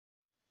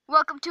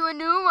Welcome to a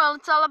new world.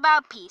 It's all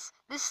about peace.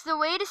 This is the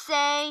way to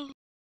say.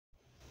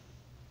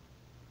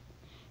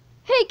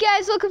 Hey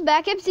guys, welcome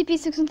back.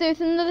 MCP613 with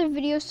another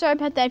video. Sorry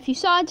about that if you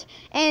saw it.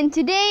 And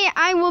today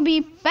I will be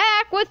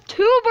back with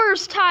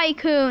Tubers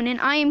Tycoon. And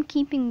I am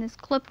keeping this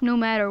clip no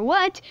matter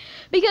what.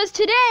 Because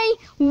today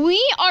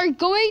we are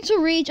going to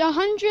reach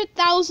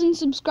 100,000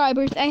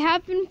 subscribers. I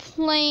have been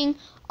playing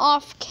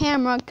off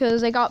camera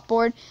because I got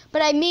bored.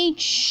 But I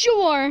made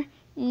sure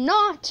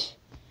not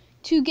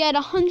to get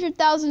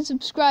 100,000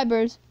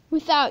 subscribers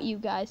without you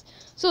guys.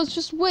 So let's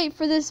just wait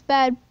for this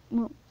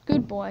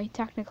good boy,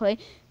 technically.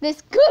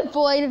 This good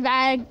boy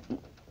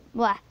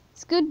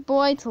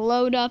to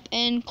load up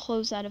and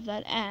close out of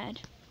that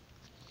ad.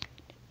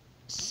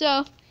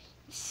 So,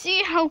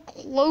 see how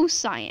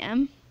close I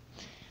am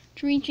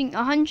to reaching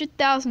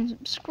 100,000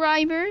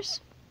 subscribers.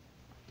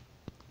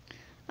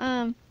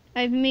 I've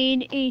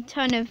made a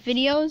ton of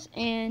videos,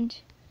 and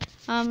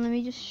let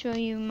me just show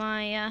you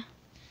my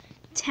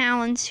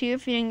talents here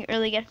if you didn't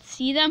really get to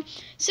see them.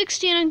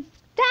 16 on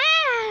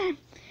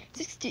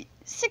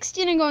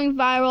going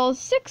viral,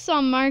 6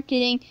 on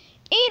marketing,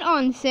 8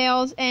 on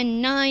sales,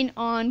 and 9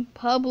 on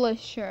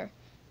publisher.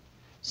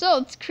 So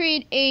let's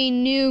create a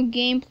new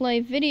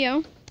gameplay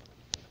video.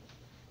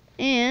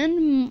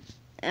 And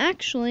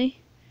actually,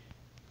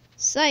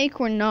 psych,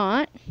 we're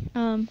not.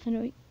 How do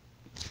we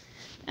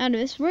out of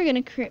this? We're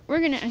gonna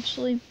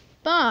actually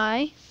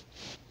buy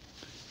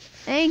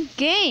a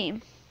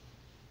game.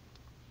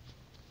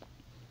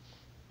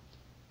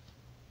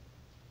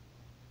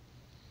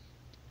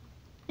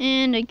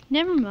 And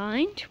never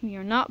mind, we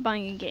are not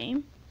buying a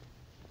game.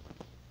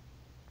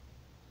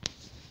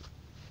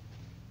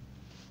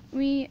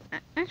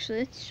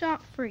 Let's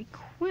shop for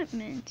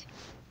equipment.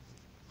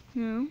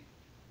 No.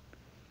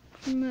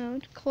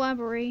 Promote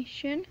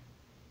collaboration.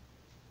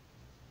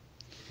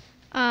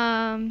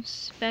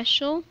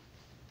 Special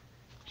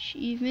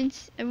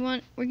achievements.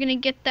 We're gonna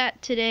get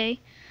that today.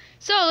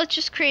 So let's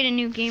just create a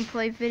new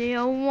gameplay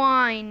video.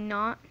 Why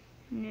not?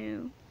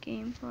 New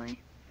gameplay.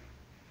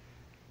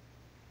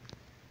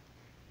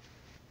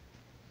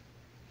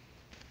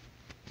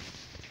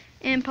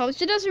 And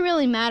post. It doesn't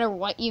really matter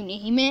what you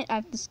name it.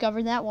 I've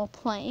discovered that while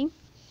playing.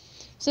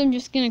 So I'm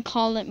just going to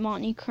call it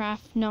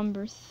Minecraft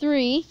number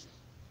 3.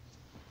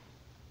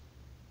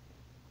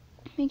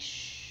 Hold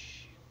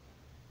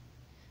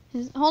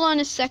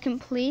on a second,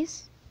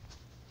 please.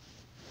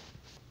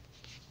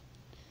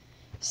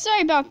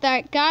 Sorry about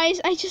that, guys.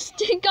 I just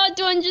got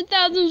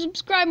 200,000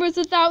 subscribers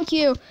without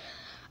you.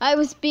 I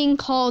was being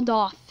called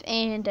off,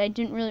 and I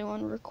didn't really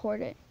want to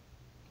record it.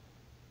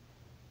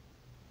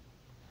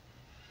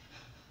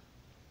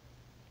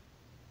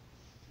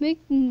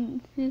 Make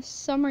this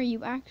summer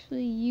you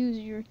actually use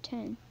your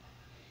 10.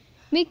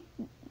 Make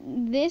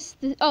this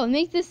the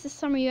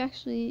summer you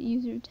actually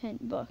use your 10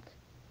 book.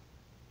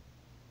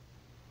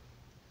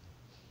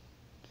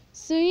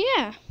 So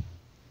yeah.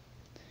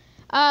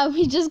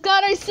 We just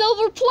got our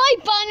silver play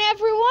button,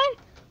 everyone,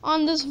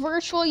 on this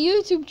virtual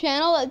YouTube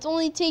channel. It's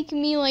only taken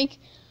me like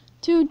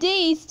 2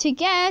 days to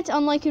get,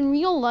 unlike in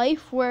real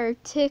life where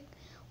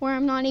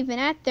I'm not even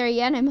at there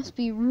yet. I must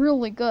be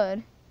really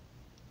good.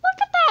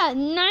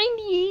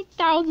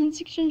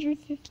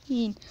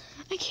 98,615.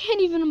 I can't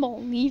even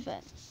believe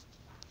it.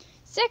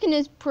 Second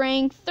is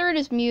praying. Third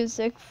is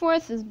music.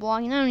 Fourth is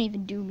blogging. I don't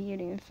even do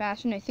beauty and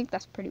fashion. I think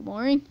that's pretty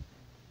boring.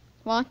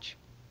 Watch.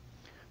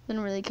 I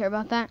don't really care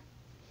about that.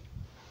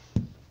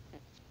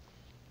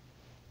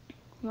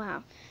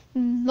 Wow.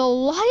 The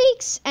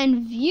likes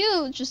and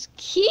views just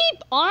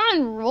keep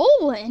on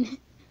rolling.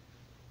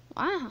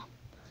 Wow.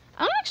 I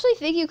don't actually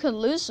think you could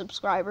lose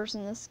subscribers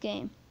in this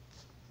game.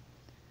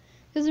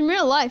 Because in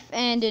real life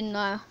and in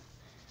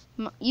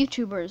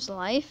YouTubers'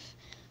 life,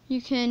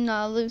 you can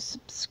lose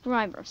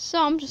subscribers.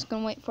 So I'm just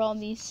going to wait for all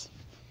these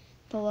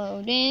to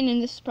load in,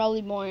 and this is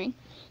probably boring.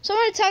 So I'm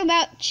going to talk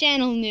about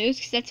channel news,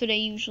 because that's what I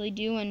usually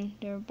do when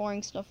there are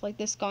boring stuff like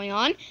this going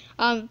on.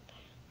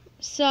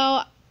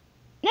 So,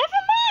 never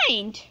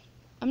mind!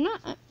 I'm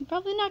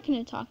probably not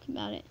going to talk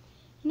about it.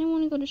 And I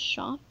want to go to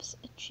shops,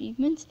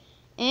 achievements,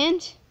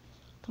 and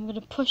I'm going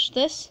to push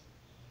this,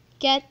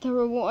 get the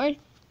reward,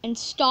 and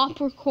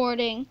stop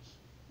recording,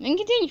 and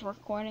continue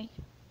recording.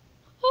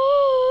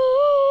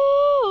 Oh,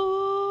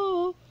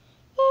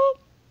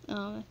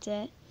 that's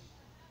it.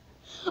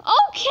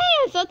 Okay,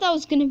 I thought that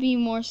was gonna be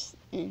more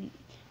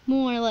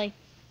like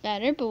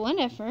better, but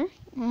whatever.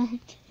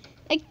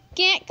 I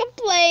can't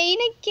complain.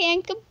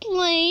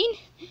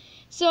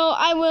 So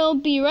I will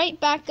be right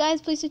back,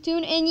 guys. Please stay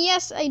tuned. And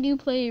yes, I do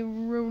play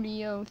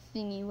rodeo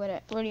thingy,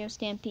 rodeo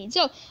stampede.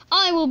 So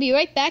I will be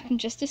right back in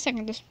just a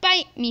second,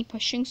 despite me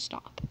pushing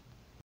stop.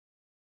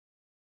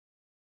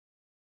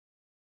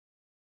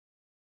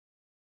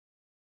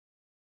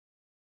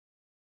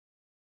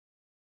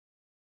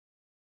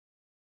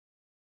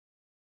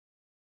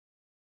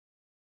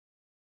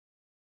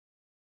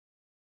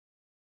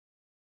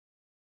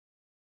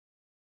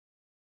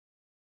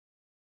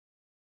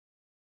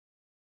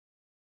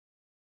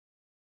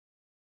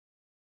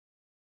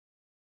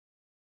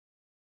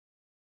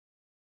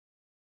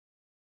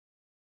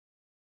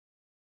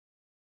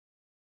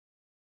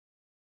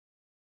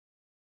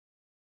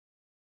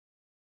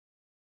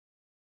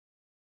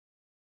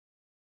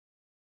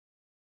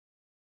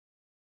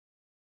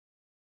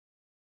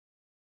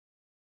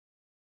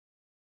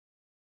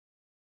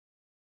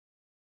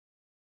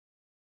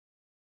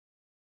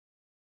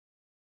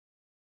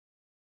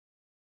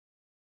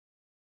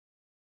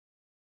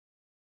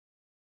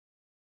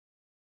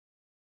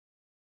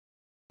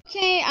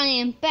 Okay, I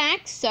am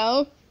back.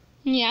 So,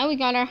 yeah, we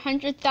got our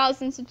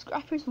 100,000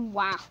 subscribers.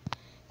 Wow,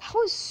 that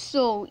was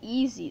so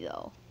easy,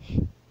 though.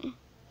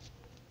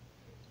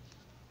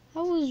 That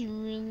was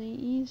really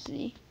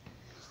easy.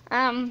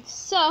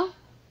 So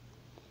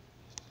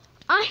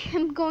I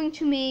am going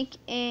to make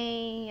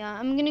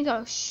I'm gonna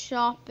go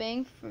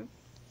shopping for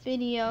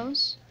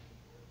videos.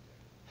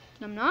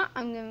 I'm not.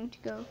 I'm going to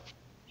go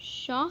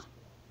shop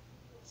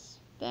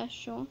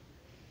special.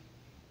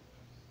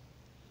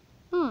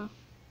 Huh.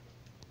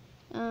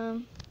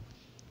 Oh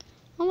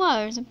wow,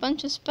 there's a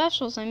bunch of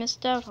specials I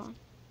missed out on.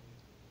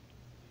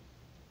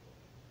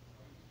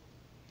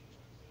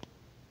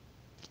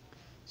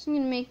 So I'm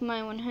gonna make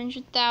my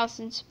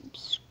 100,000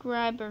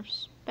 subscriber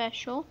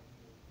special.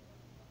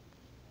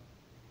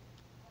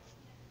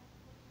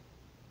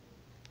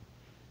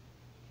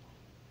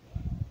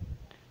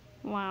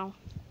 Wow,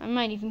 I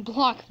might even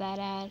block that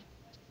ad.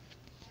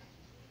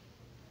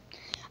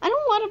 I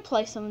don't want to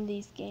play some of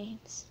these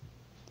games.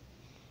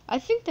 I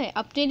think they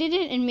updated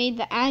it and made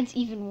the ads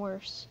even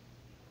worse.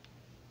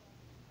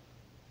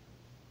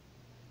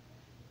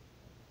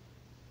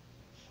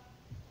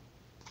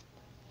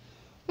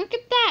 Look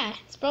at that!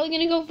 It's probably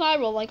gonna go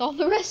viral like all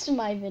the rest of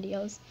my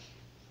videos.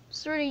 I'm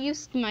sort of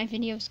used to my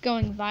videos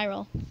going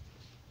viral.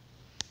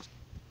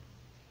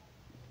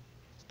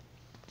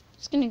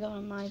 Just gonna go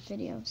to my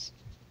videos.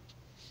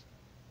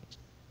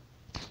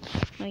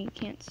 Oh, you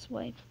can't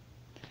swipe.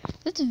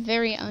 That's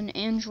very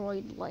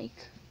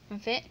un-Android-like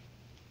of it.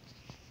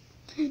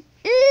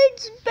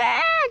 It's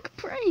back!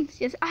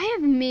 Pranks! Yes, I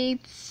have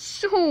made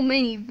so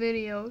many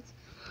videos.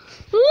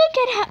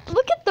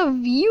 Look at the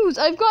views.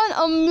 I've gotten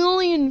 1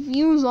 million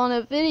views on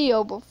a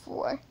video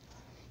before.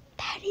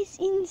 That is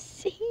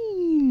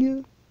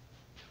insane.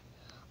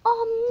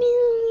 1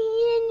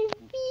 million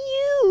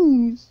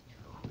views.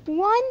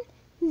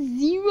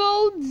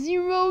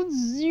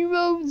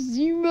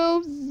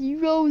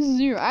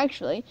 1,000,000.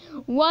 Actually,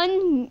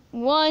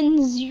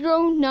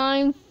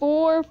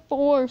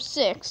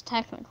 1,109,446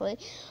 technically.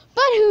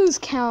 But who's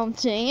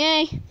counting,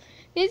 eh?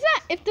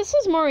 If this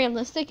was more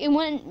realistic, it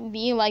wouldn't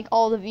be like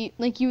all the views,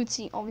 like you would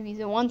see all the views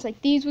at once.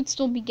 Like these would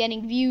still be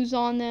getting views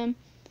on them.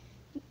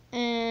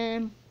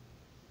 And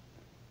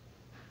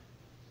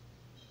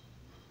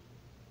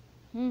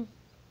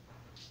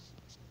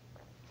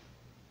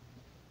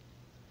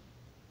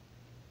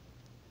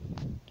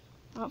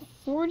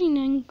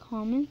 49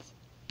 comments.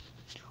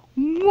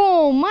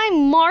 Whoa, my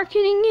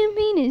marketing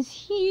campaign is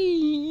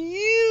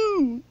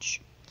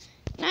huge.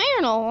 And I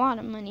earn a lot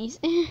of monies.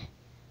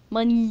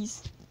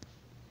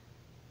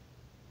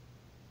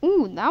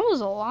 Ooh, that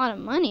was a lot of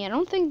money. I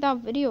don't think that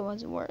video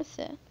was worth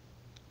it.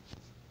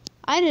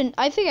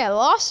 I think I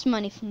lost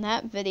money from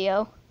that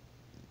video.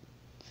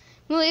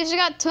 Well, at least I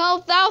got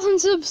 12,000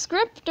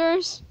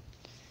 subscribers.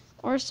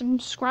 Or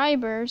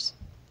subscribers.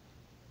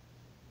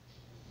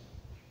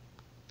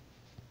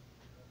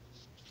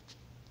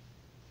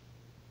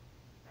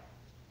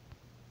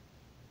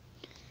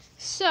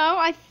 So,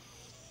 I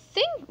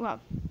think, well,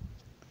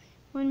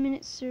 1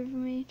 minute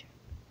survey.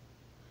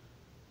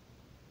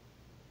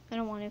 I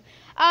don't want to.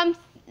 I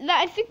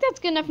think that's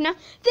good enough now.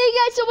 Thank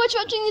you guys so much for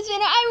watching this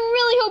video. I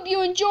really hope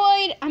you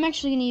enjoyed. I'm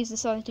actually going to use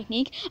this other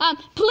technique.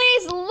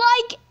 Please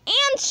like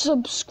and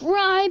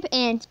subscribe,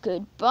 and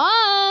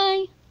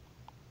goodbye.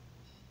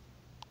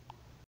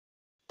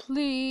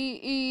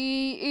 Please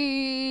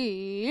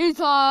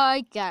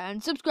like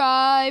and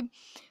subscribe.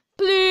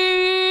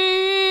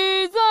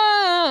 Please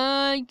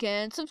like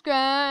and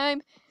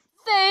subscribe.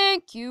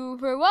 Thank you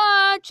for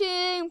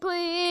watching.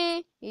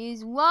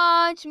 Please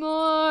watch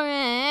more,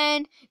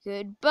 and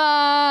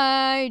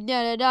goodbye.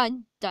 Dun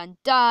dun dun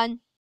dun.